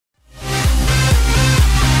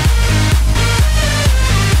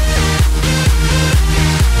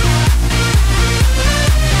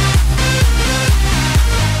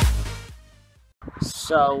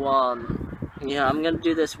So, I'm gonna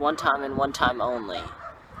do this one time and one time only.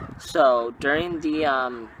 So, during the,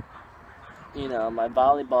 my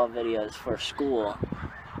volleyball videos for school,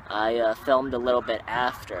 I filmed a little bit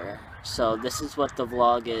after. So, this is what the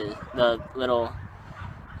vlog is, the little,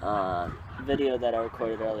 video that I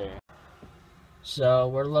recorded earlier. So,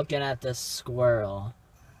 we're looking at this squirrel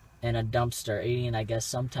in a dumpster eating, I guess,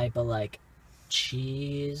 some type of, like,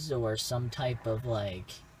 cheese or some type of,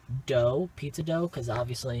 like, dough, pizza dough, because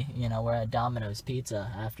obviously, we're at Domino's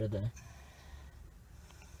Pizza after the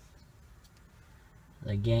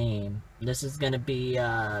game. This is going to be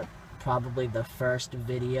probably the first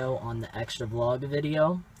video on the extra vlog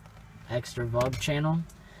channel,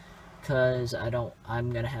 because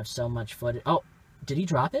I'm going to have so much footage. Oh, did he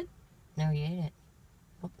drop it? No, he ate it.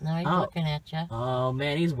 Oh, now he's looking at you. Oh,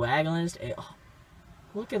 man, he's waggling his tail. Oh,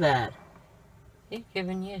 look at that. He's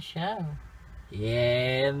giving you a show.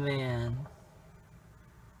 Yeah, man.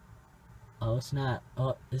 Oh, snap.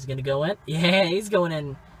 Oh, is he going to go in? Yeah, he's going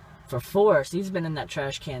in for force. He's been in that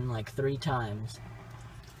trash can like 3 times.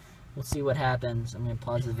 We'll see what happens. I'm going to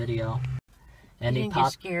pause the video. And he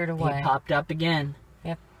get scared away. He popped up again.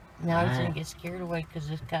 Yep. Now he's going to get scared away because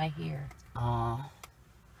this guy here. Oh.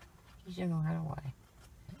 He's going to run away.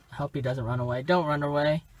 I hope he doesn't run away. Don't run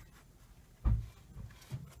away.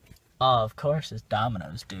 Oh, of course this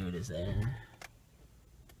Domino's dude is there.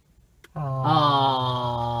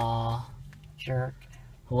 Oh. Jerk.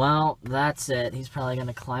 Well, that's it. He's probably going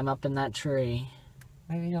to climb up in that tree.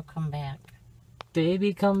 Maybe he'll come back.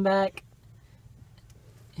 Baby, come back.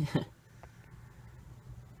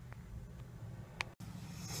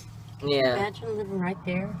 Yeah. Imagine living right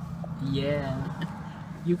there. Yeah.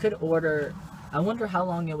 You could order... I wonder how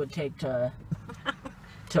long it would take to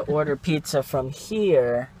order pizza from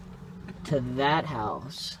here to that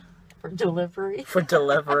house. For delivery? For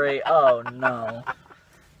delivery. Oh, no.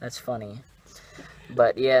 That's funny.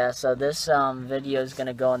 But yeah, so this video is going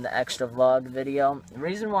to go in the extra vlog video. The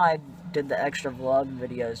reason why I did the extra vlog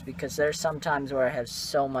video is because there's some times where I have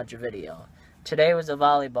so much video. Today was a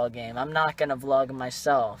volleyball game. I'm not going to vlog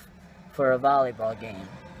myself for a volleyball game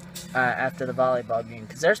after the volleyball game,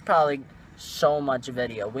 because there's probably so much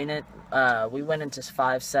video. We went into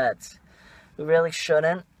 5 sets. We really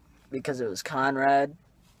shouldn't, because it was Conrad.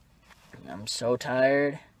 I'm so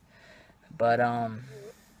tired. But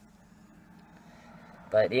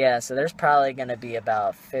yeah, so there's probably gonna be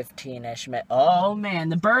about 15-ish minutes. Oh man,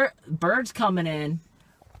 the bird's coming in.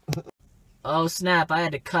 Oh snap! I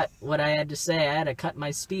had to cut what I had to say. I had to cut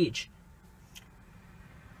my speech.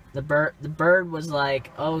 The bird was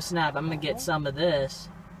like, "Oh snap! I'm gonna get some of this."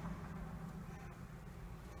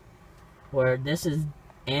 Where this is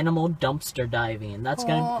animal dumpster diving. That's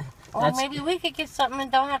gonna. Or maybe we could get something and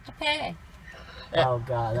don't have to pay. Oh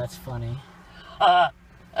god, that's funny. The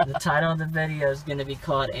title of the video is going to be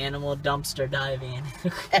called Animal Dumpster Diving.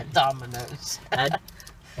 At Domino's.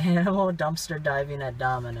 Animal Dumpster Diving at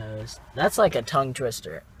Domino's. That's like a tongue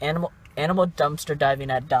twister. Animal Dumpster Diving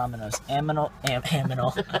at Domino's. Aminal.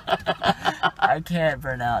 I can't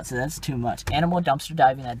pronounce it. That's too much. Animal Dumpster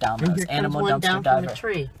Diving at Domino's. Here Animal comes one Dumpster down Diver. from the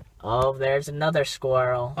tree. Oh, there's another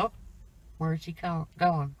squirrel. Oh, where's he going?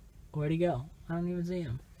 Where'd he go? I don't even see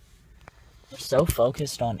him. We're so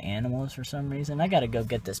focused on animals for some reason. I gotta go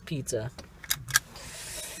get this pizza.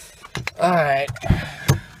 Alright.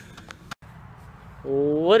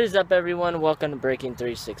 What is up, everyone? Welcome to Breaking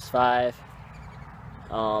 365.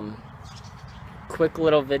 Quick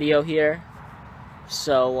little video here.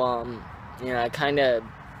 So, I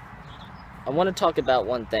want to talk about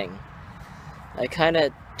one thing. I kind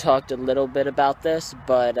of talked a little bit about this,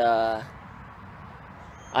 but, I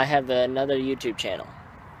have another YouTube channel.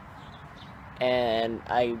 And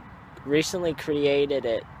I recently created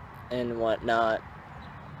it and whatnot,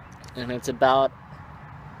 and it's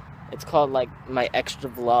called like my extra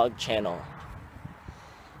vlog channel.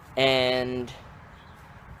 And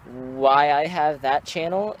why I have that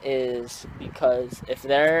channel is because if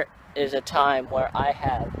there is a time where I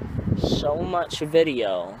have so much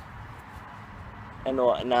video and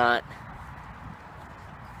whatnot,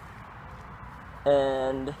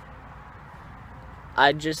 and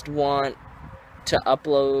I just want to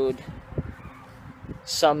upload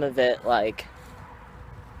some of it like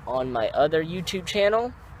on my other YouTube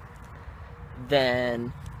channel,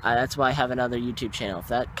 then that's why I have another YouTube channel. If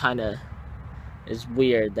that kind of is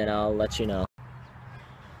weird, then I'll let you know.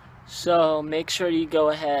 So make sure you go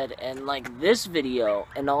ahead and like this video,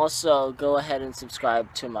 and also go ahead and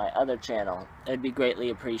subscribe to my other channel. It'd be greatly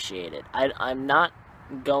appreciated. I'm not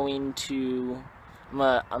going to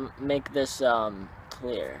make this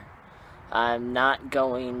clear. I'm not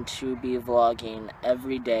going to be vlogging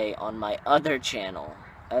every day on my other channel.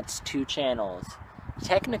 That's 2 channels.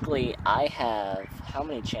 Technically, I have, how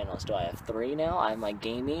many channels do I have? 3 now? I have my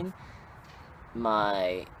gaming,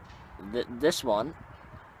 this one,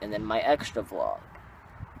 and then my extra vlog.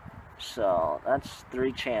 So, that's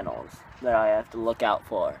 3 channels that I have to look out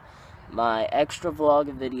for. My extra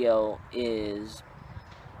vlog video is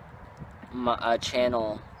a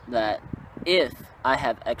channel that, if I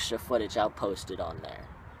have extra footage, I'll post it on there.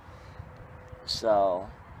 So,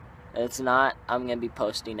 it's not, I'm going to be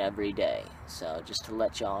posting every day. So, just to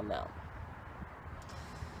let y'all know.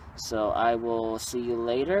 So, I will see you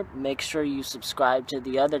later. Make sure you subscribe to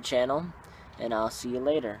the other channel, and I'll see you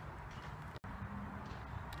later.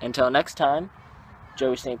 Until next time,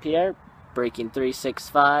 Joey St. Pierre, Breaking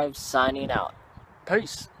 365, signing out.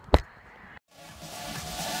 Peace.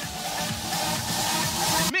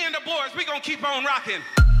 Me and the boys, we gonna keep on rocking.